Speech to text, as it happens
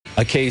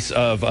a case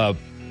of,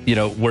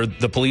 where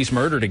the police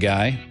murdered a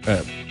guy,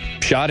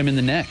 shot him in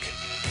the neck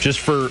just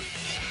for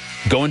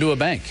going to a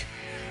bank.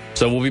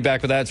 So we'll be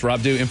back with that. It's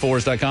Rob Dew,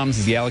 Infowars.com. This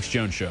is the Alex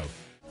Jones Show.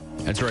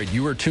 That's right.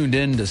 You were tuned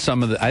in to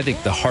some of the, I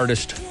think,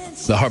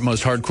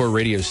 most hardcore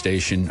radio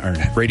station or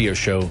radio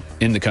show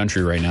in the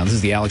country right now. This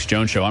is the Alex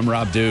Jones Show. I'm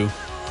Rob Dew.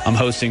 I'm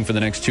hosting for the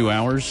next 2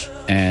 hours,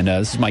 and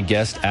this is my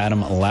guest,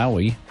 Adam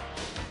Lowy.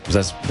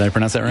 Did I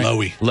pronounce that right?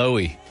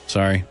 Lowy.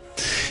 Sorry.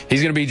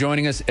 He's going to be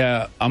joining us.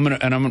 I'm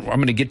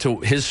going to get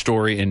to his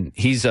story, and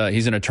he's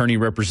an attorney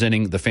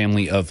representing the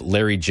family of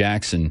Larry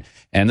Jackson.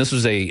 And this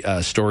was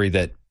a story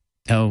that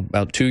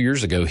about 2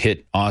 years ago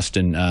hit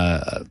Austin.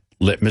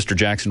 Mr.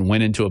 Jackson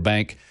went into a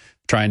bank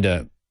trying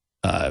to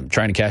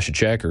cash a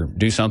check or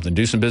do some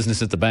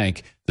business at the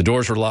bank. The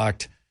doors were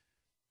locked.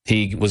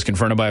 He was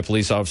confronted by a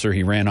police officer.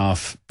 He ran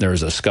off. There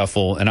was a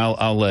scuffle, and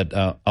I'll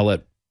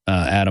let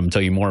Adam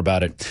tell you more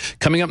about it.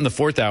 Coming up in the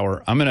fourth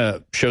hour, I'm going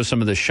to show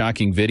some of the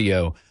shocking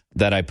video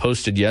that I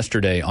posted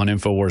yesterday on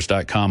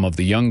Infowars.com of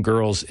the young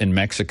girls in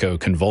Mexico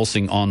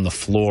convulsing on the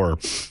floor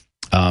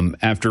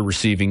after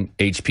receiving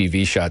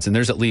HPV shots. And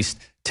there's at least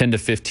 10 to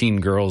 15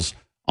 girls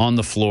on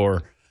the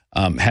floor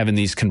having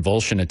these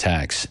convulsion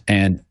attacks.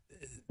 And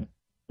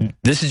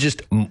this is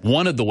just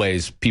one of the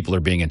ways people are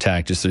being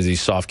attacked, is through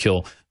these soft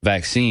kill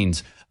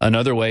vaccines.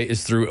 Another way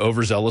is through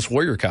overzealous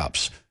warrior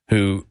cops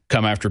who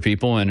come after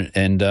people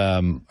and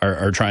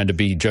are trying to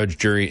be judge,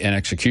 jury, and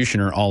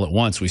executioner all at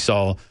once. We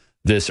saw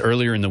this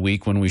earlier in the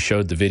week when we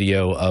showed the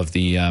video of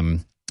the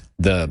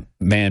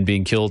man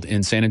being killed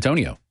in San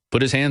Antonio.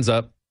 Put his hands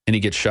up, and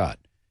he gets shot.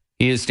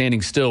 He is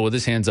standing still with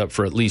his hands up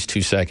for at least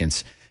 2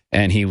 seconds,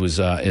 and he was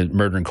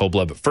murdered in cold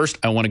blood. But first,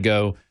 I want to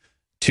go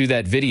to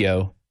that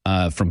video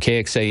from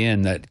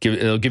KXAN.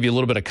 It'll give you a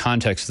little bit of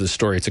context to the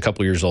story. It's a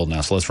couple years old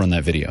now, so let's run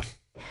that video.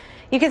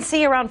 You can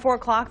see around 4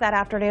 o'clock that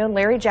afternoon,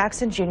 Larry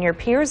Jackson Jr.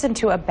 peers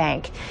into a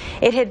bank.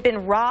 It had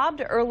been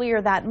robbed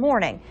earlier that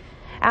morning.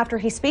 After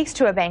he speaks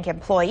to a bank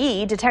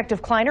employee,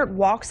 Detective Kleinert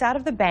walks out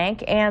of the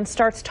bank and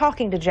starts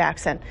talking to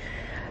Jackson.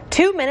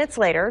 2 minutes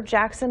later,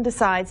 Jackson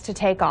decides to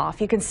take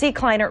off. You can see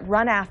Kleinert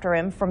run after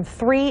him from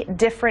 3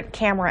 different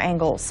camera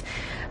angles.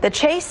 The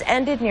chase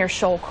ended near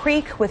Shoal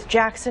Creek with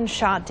Jackson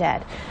shot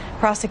dead.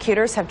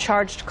 Prosecutors have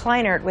charged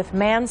Kleinert with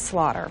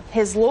manslaughter.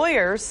 His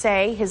lawyers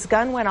say his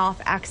gun went off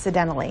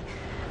accidentally.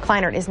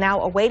 Kleinert is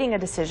now awaiting a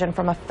decision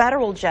from a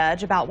federal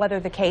judge about whether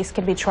the case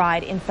can be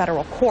tried in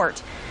federal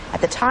court.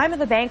 At the time of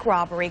the bank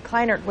robbery,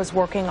 Kleinert was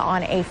working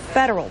on a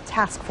federal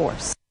task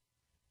force.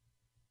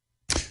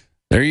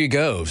 There you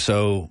go.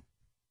 So,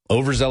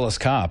 overzealous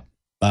cop.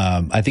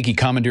 I think he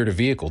commandeered a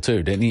vehicle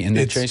too, didn't he, in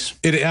that chase?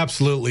 It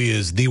absolutely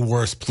is the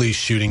worst police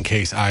shooting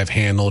case I've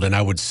handled, and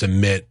I would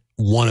submit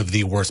one of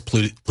the worst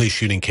police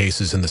shooting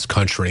cases in this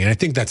country. And I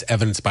think that's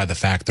evidenced by the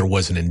fact there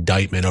was an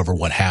indictment over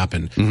what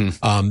happened.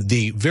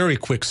 The very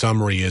quick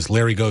summary is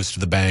Larry goes to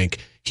the bank.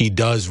 He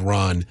does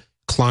run.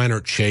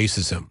 Kleinert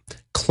chases him.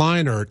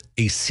 Kleinert,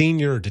 a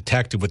senior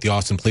detective with the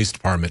Austin Police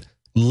Department,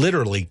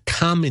 literally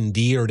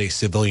commandeered a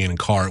civilian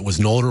car. It was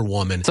an older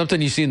woman.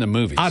 Something you see in the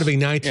movies. Out of a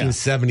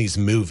 1970s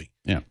movie.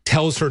 Yeah.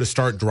 Tells her to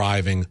start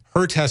driving.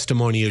 Her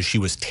testimony is she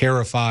was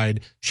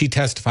terrified. She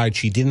testified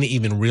she didn't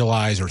even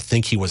realize or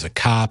think he was a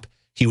cop.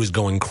 He was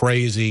going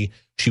crazy.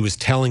 She was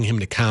telling him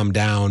to calm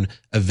down.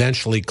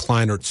 Eventually,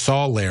 Kleinert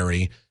saw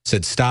Larry,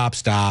 said, stop,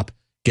 stop,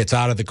 gets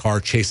out of the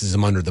car, chases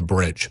him under the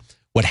bridge.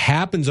 What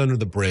happens under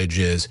the bridge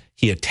is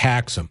he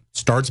attacks him,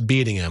 starts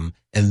beating him,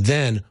 and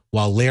then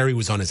while Larry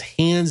was on his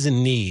hands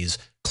and knees,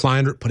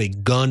 Kleinert put a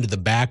gun to the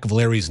back of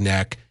Larry's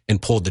neck and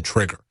pulled the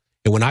trigger.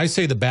 And when I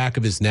say the back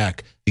of his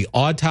neck, the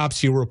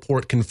autopsy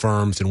report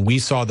confirms, and we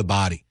saw the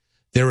body,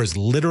 there is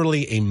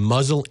literally a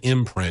muzzle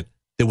imprint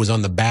that was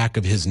on the back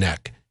of his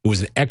neck. It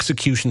was an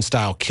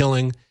execution-style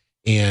killing,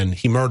 and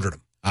he murdered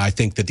him. I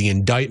think that the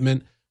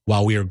indictment,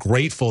 while we are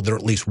grateful there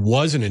at least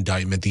was an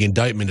indictment, the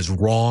indictment is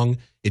wrong.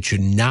 It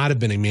should not have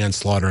been a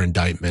manslaughter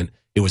indictment.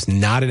 It was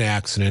not an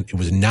accident. It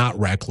was not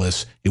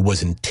reckless. It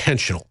was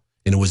intentional,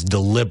 and it was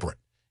deliberate.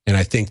 And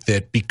I think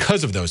that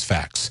because of those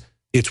facts,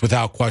 it's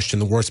without question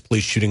the worst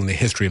police shooting in the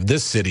history of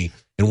this city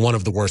and one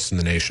of the worst in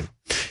the nation.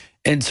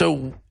 And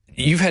so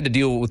you've had to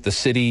deal with the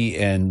city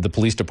and the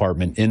police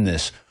department in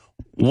this.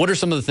 What are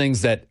some of the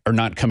things that are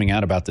not coming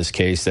out about this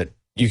case that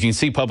you can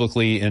see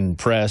publicly in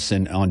press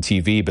and on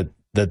TV, but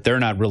that they're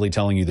not really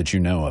telling you that you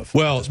know of?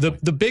 Well,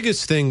 the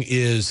biggest thing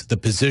is the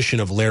position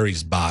of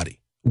Larry's body.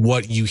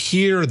 What you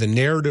hear, the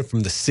narrative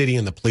from the city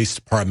and the police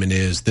department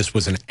is this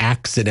was an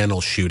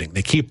accidental shooting.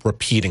 They keep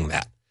repeating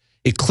that.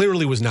 It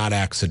clearly was not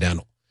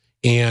accidental.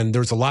 And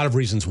there's a lot of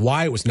reasons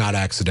why it was not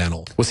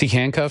accidental. Was he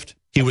handcuffed?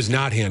 He was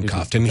not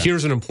handcuffed. And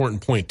here's an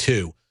important point,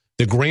 too.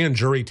 The grand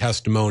jury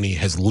testimony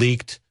has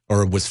leaked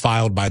or was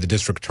filed by the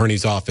district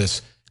attorney's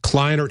office.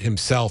 Kleinert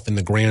himself in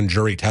the grand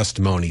jury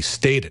testimony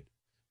stated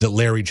that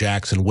Larry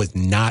Jackson was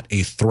not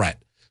a threat.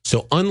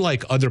 So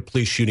unlike other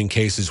police shooting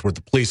cases where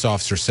the police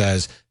officer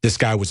says, this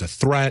guy was a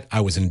threat,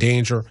 I was in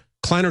danger,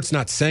 Kleinert's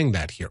not saying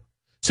that here.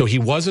 So he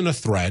wasn't a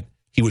threat.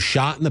 He was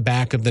shot in the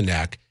back of the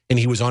neck, and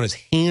he was on his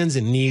hands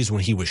and knees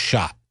when he was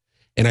shot.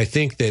 And I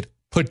think that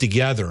put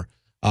together,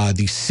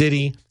 the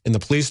city and the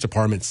police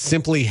department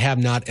simply have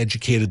not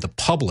educated the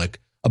public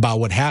about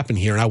what happened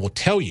here. And I will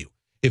tell you,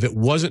 if it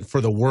wasn't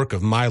for the work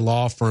of my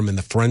law firm and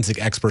the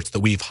forensic experts that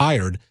we've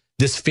hired,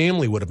 this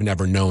family would have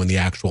never known the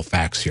actual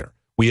facts here.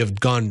 We have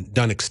done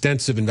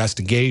extensive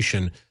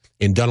investigation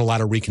and done a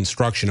lot of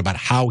reconstruction about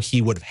how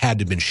he would have had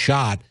to have been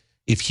shot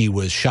if he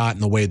was shot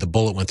in the way the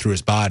bullet went through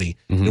his body.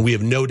 And we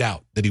have no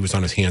doubt that he was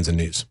on his hands and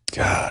knees.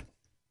 God.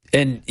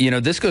 And, you know,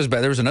 this goes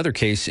back. There was another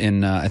case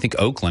in, I think,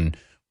 Oakland,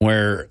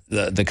 where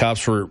the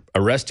cops were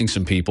arresting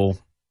some people.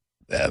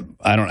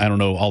 I don't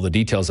know all the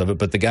details of it,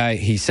 but the guy,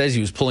 he says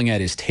he was pulling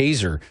out his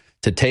taser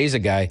to tase a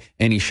guy,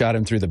 and he shot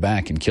him through the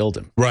back and killed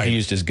him. Right. He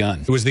used his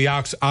gun. It was the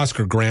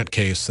Oscar Grant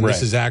case, and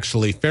this is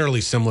actually fairly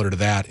similar to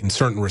that in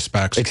certain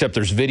respects. Except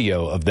there's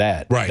video of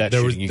that. Right. That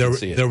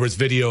there was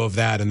video of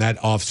that, and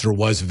that officer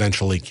was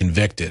eventually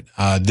convicted.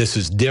 This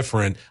is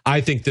different.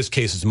 I think this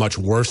case is much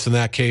worse than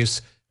that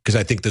case because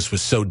I think this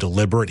was so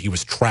deliberate. He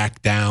was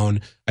tracked down.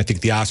 I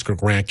think the Oscar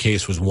Grant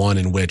case was one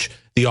in which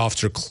the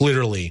officer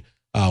clearly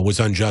was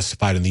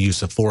unjustified in the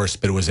use of force,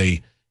 but it was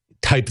a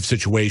type of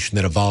situation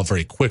that evolved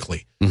very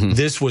quickly.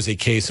 This was a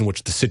case in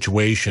which the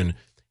situation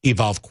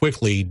evolved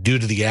quickly due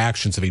to the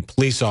actions of a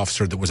police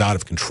officer that was out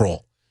of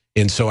control.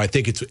 And so I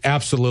think it's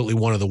absolutely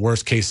one of the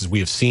worst cases we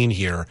have seen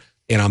here.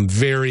 And I'm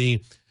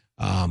very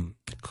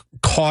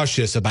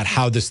cautious about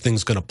how this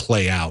thing's going to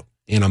play out.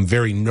 And I'm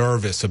very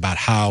nervous about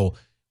how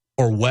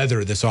or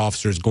whether this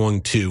officer is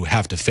going to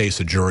have to face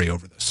a jury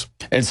over this.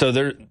 And so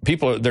they're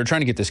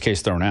trying to get this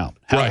case thrown out.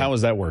 How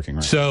is that working?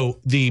 Right? So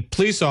the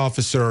police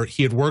officer,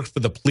 he had worked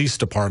for the police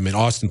department,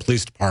 Austin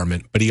Police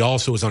Department, but he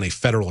also was on a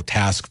federal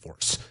task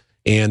force.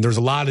 And there's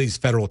a lot of these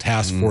federal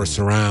task force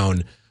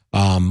around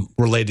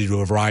related to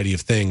a variety of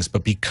things.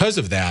 But because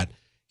of that,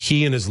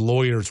 he and his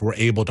lawyers were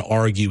able to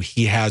argue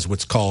he has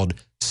what's called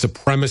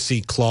supremacy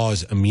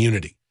clause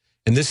immunity.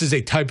 And this is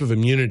a type of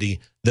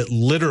immunity that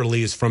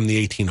literally is from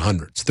the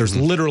 1800s. There's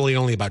literally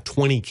only about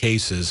 20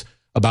 cases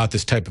about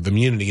this type of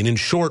immunity. And in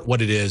short,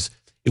 what it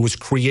was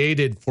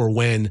created for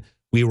when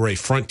we were a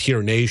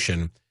frontier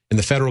nation and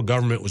the federal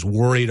government was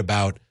worried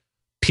about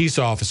peace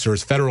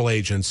officers, federal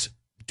agents,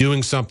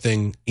 doing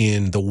something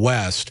in the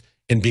West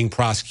and being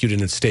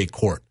prosecuted in state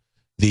court.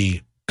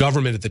 The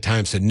government at the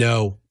time said,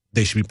 no,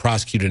 they should be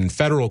prosecuted in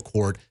federal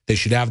court. They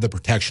should have the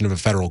protection of a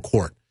federal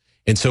court.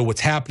 And so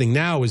what's happening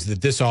now is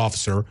that this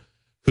officer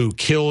who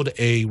killed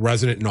a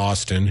resident in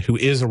Austin, who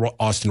is an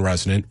Austin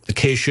resident, the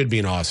case should be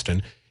in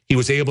Austin, he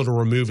was able to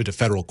remove it to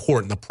federal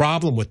court. And the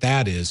problem with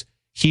that is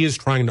he is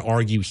trying to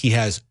argue he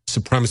has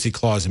supremacy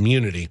clause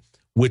immunity,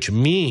 which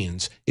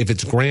means if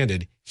it's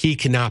granted, he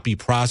cannot be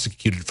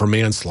prosecuted for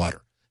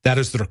manslaughter. That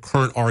is the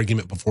current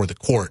argument before the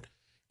court.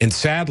 And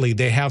sadly,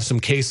 they have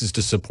some cases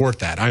to support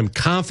that. I'm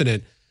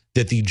confident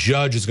that the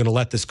judge is going to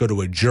let this go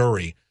to a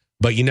jury,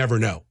 but you never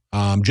know.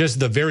 Just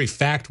the very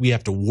fact we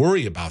have to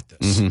worry about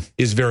this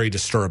is very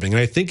disturbing.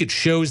 And I think it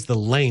shows the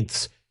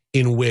lengths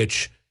in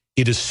which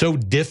it is so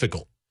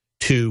difficult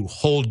to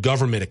hold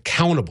government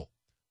accountable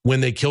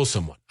when they kill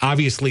someone.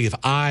 Obviously, if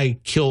I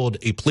killed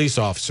a police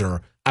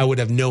officer, I would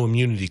have no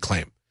immunity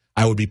claim.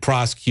 I would be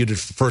prosecuted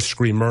for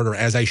first-degree murder,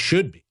 as I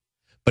should be.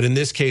 But in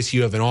this case,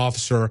 you have an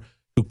officer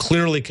who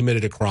clearly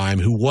committed a crime,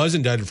 who was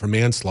indicted for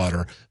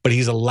manslaughter, but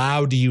he's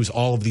allowed to use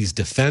all of these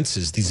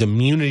defenses, these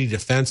immunity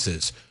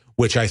defenses,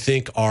 which I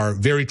think are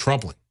very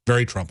troubling,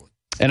 very troubling.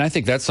 And I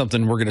think that's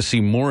something we're going to see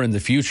more in the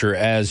future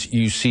as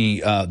you see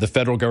the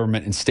federal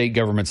government and state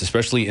governments,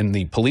 especially in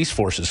the police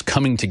forces,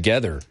 coming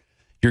together.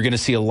 You're going to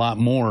see a lot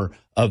more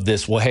of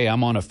this. Well, hey,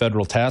 I'm on a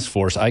federal task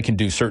force. I can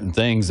do certain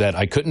things that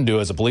I couldn't do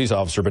as a police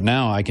officer, but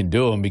now I can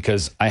do them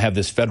because I have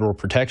this federal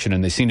protection,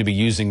 and they seem to be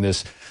using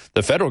this.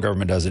 The federal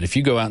government does it. If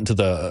you go out into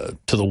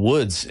the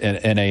woods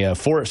and a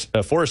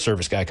Forest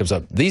Service guy comes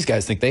up, these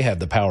guys think they have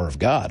the power of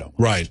God.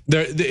 Right.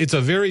 It's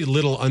a very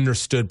little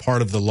understood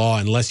part of the law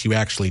unless you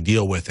actually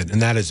deal with it, and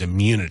that is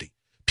immunity.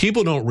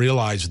 People don't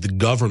realize the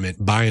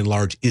government, by and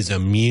large, is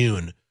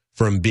immune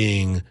from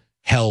being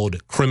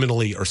held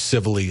criminally or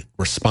civilly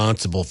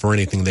responsible for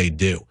anything they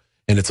do.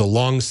 And it's a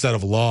long set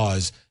of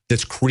laws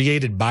that's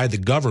created by the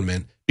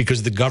government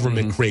because the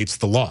government creates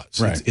the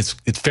laws. Right. It's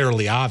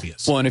fairly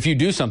obvious. Well, and if you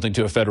do something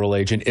to a federal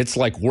agent, it's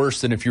like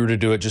worse than if you were to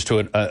do it just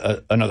to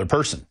another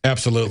person.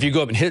 Absolutely. If you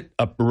go up and hit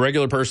a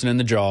regular person in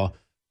the jaw,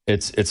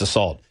 it's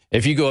assault.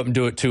 If you go up and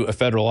do it to a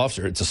federal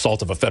officer, it's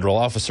assault of a federal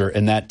officer,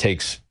 and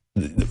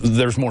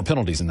there's more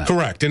penalties in that.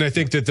 Correct. And I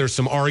think that there's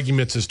some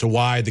arguments as to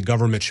why the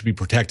government should be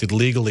protected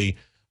legally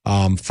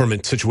from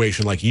a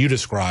situation like you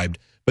described.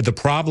 But the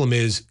problem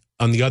is,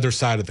 on the other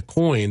side of the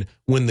coin,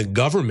 when the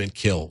government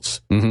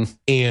kills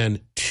and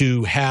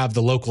to have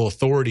the local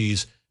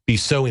authorities be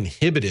so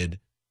inhibited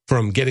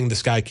from getting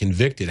this guy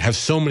convicted, have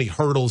so many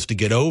hurdles to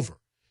get over,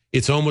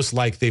 it's almost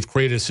like they've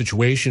created a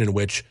situation in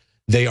which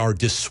they are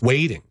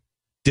dissuading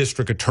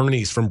district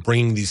attorneys from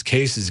bringing these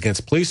cases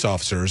against police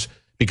officers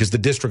because the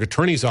district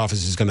attorney's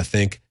office is going to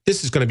think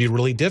this is going to be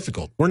really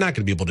difficult. We're not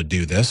going to be able to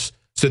do this.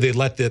 So they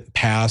let it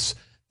pass.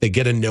 They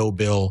get a no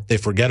bill, they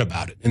forget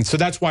about it. And so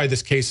that's why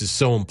this case is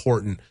so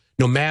important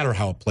no matter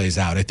how it plays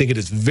out. I think it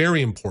is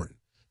very important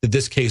that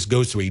this case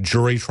goes to a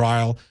jury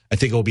trial. I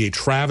think it will be a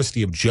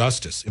travesty of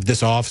justice if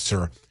this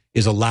officer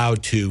is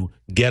allowed to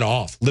get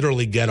off,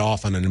 literally get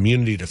off on an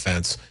immunity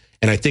defense.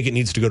 And I think it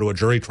needs to go to a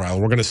jury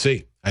trial. We're going to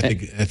see. I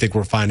think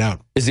we'll find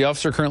out. Is the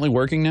officer currently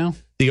working now?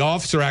 The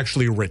officer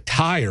actually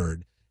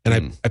retired,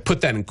 and I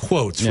put that in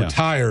quotes,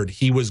 retired.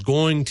 He was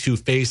going to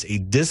face a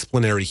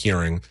disciplinary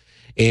hearing,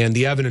 and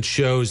the evidence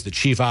shows that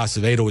Chief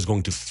Acevedo was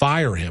going to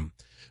fire him.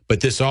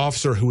 But this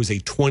officer, who is a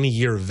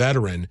 20-year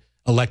veteran,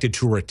 elected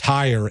to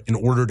retire in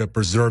order to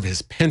preserve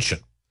his pension.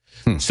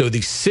 So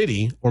the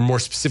city, or more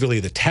specifically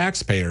the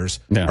taxpayers,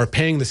 are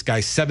paying this guy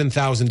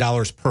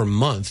 $7,000 per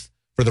month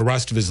for the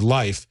rest of his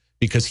life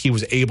because he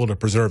was able to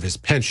preserve his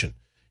pension.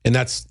 And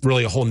that's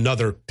really a whole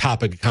nother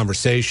topic of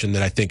conversation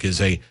that I think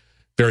is a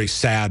very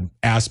sad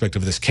aspect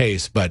of this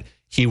case. But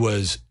he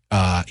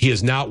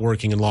is not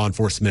working in law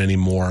enforcement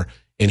anymore,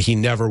 and he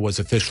never was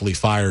officially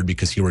fired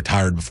because he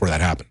retired before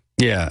that happened.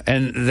 Yeah,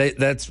 and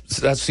that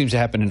seems to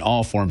happen in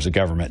all forms of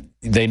government.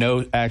 They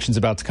know action's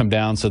about to come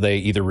down, so they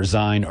either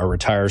resign or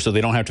retire, so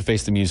they don't have to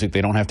face the music.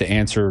 They don't have to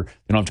answer.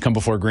 They don't have to come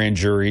before grand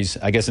juries.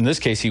 I guess in this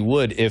case, he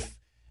would if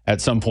at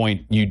some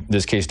point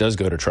this case does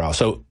go to trial.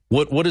 So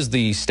what is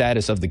the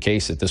status of the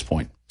case at this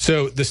point?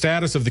 So the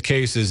status of the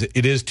case is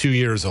it is 2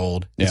 years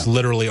old. It's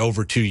literally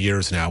over 2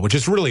 years now, which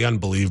is really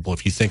unbelievable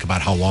if you think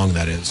about how long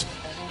that is.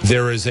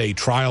 There is a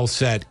trial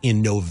set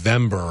in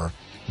November,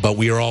 but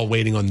we are all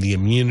waiting on the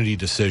immunity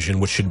decision,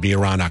 which should be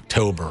around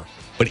October.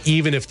 But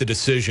even if the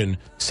decision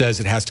says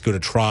it has to go to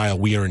trial,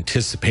 we are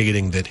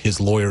anticipating that his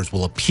lawyers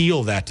will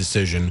appeal that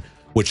decision,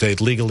 which they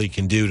legally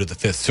can do to the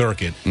Fifth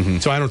Circuit.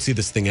 So I don't see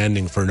this thing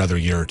ending for another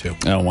year or two.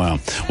 Oh, wow.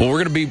 Well,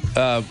 we're going to be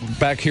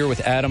back here with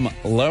Adam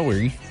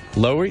Lowy.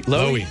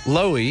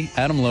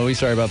 Adam Lowy,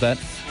 sorry about that.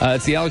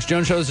 It's the Alex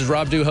Jones Show. This is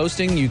Rob Dew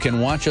hosting. You can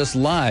watch us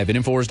live at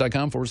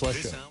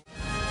Infowars.com/show.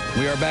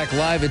 We are back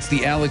live. It's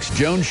the Alex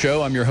Jones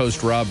Show. I'm your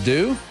host, Rob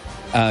Dew.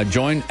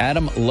 Join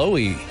Adam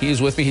Lowy. He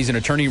is with me. He's an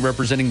attorney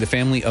representing the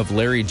family of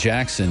Larry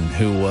Jackson,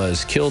 who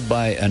was killed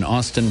by an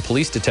Austin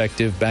police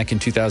detective back in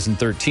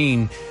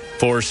 2013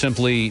 for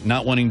simply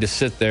not wanting to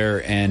sit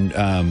there and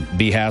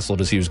be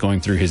hassled as he was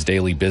going through his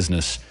daily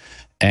business.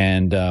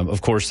 And,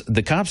 of course,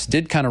 the cops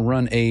did kind of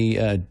run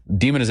a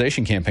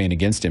demonization campaign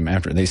against him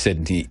after they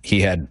said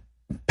he had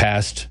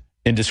past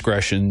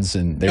indiscretions,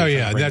 and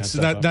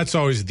that's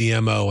always the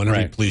MO in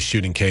every police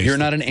shooting case. You're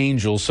not an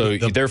angel, so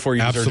therefore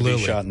you deserve to be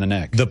shot in the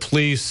neck. The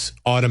police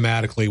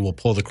automatically will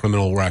pull the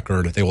criminal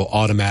record. They will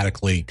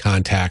automatically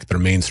contact their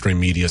mainstream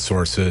media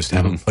sources to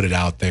have them put it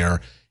out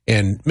there.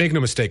 And make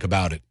no mistake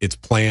about it, it's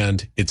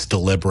planned, it's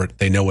deliberate,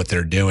 they know what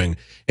they're doing.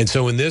 And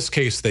so in this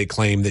case, they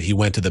claim that he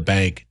went to the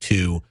bank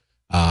to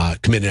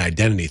commit an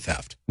identity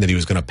theft, that he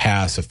was going to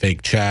pass a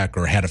fake check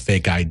or had a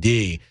fake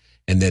ID,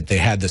 and that they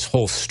had this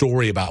whole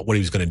story about what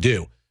he was going to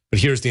do. But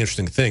here's the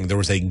interesting thing. There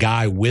was a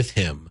guy with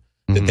him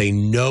that they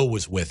know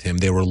was with him.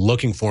 They were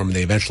looking for him, and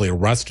they eventually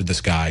arrested this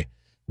guy.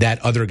 That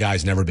other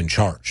guy's never been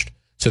charged.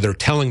 So they're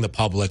telling the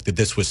public that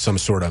this was some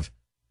sort of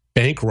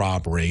bank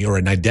robbery or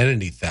an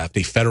identity theft,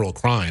 a federal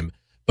crime,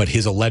 but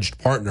his alleged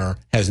partner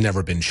has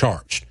never been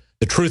charged.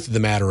 The truth of the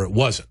matter, it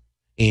wasn't.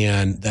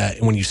 And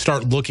when you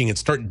start looking and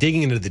start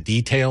digging into the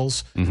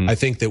details, I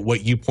think that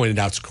what you pointed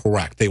out is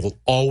correct. They will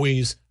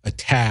always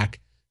attack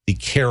the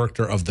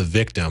character of the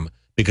victim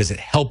because it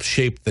helps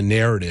shape the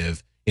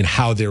narrative in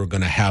how they're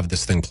going to have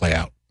this thing play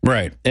out.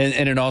 Right.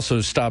 And it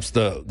also stops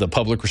the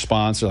public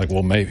response. They're like,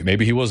 well,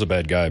 maybe he was a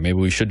bad guy. Maybe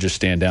we should just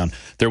stand down.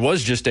 There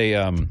was just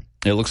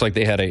it looks like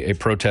they had a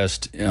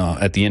protest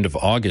at the end of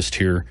August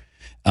here.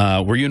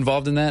 Were you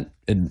involved in that?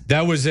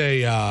 That was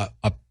a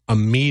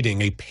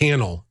meeting, a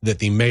panel that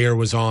the mayor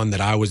was on,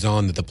 that I was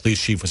on, that the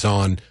police chief was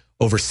on.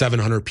 Over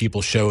 700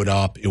 people showed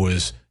up. It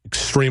was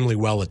extremely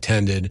well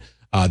attended.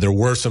 There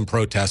were some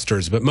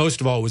protesters, but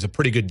most of all, it was a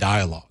pretty good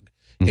dialogue.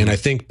 And I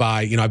think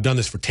I've done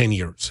this for 10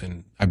 years,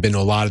 and I've been to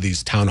a lot of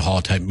these town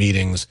hall type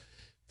meetings.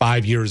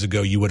 5 years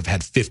ago, you would have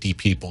had 50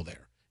 people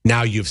there.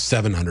 Now you have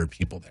 700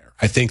 people there.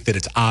 I think that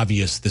it's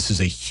obvious this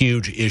is a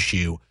huge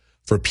issue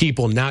for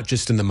people, not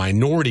just in the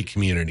minority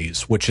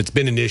communities, which it's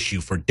been an issue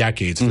for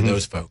decades for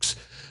those folks,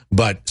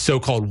 but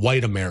so-called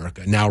white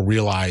America now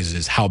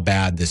realizes how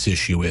bad this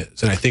issue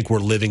is. And I think we're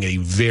living a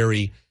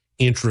very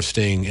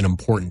interesting and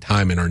important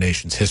time in our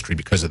nation's history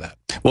because of that.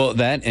 Well,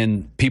 that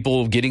and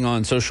people getting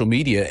on social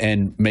media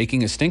and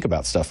making a stink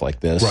about stuff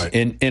like this. Right.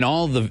 In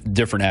all the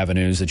different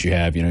avenues that you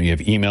have, you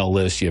have email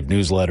lists, you have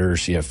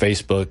newsletters, you have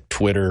Facebook,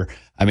 Twitter.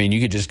 I mean,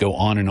 you could just go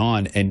on,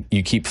 and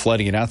you keep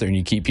flooding it out there, and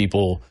you keep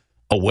people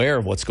aware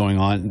of what's going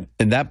on,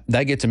 and that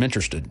gets them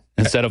interested.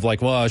 Instead of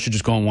like, well, I should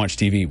just go and watch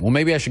TV. Well,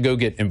 maybe I should go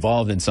get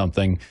involved in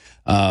something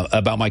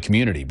about my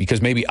community,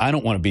 because maybe I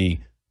don't want to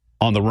be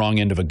on the wrong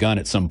end of a gun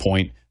at some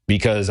point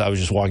because I was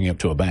just walking up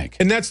to a bank.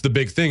 And that's the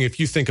big thing. If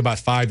you think about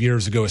 5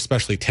 years ago,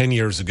 especially 10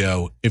 years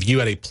ago, if you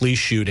had a police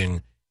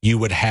shooting, you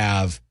would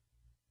have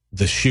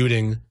the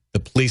shooting, the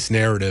police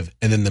narrative,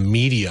 and then the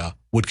media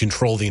would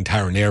control the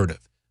entire narrative.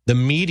 The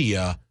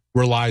media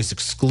relies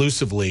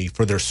exclusively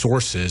for their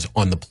sources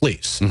on the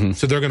police.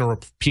 So they're going to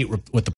repeat what the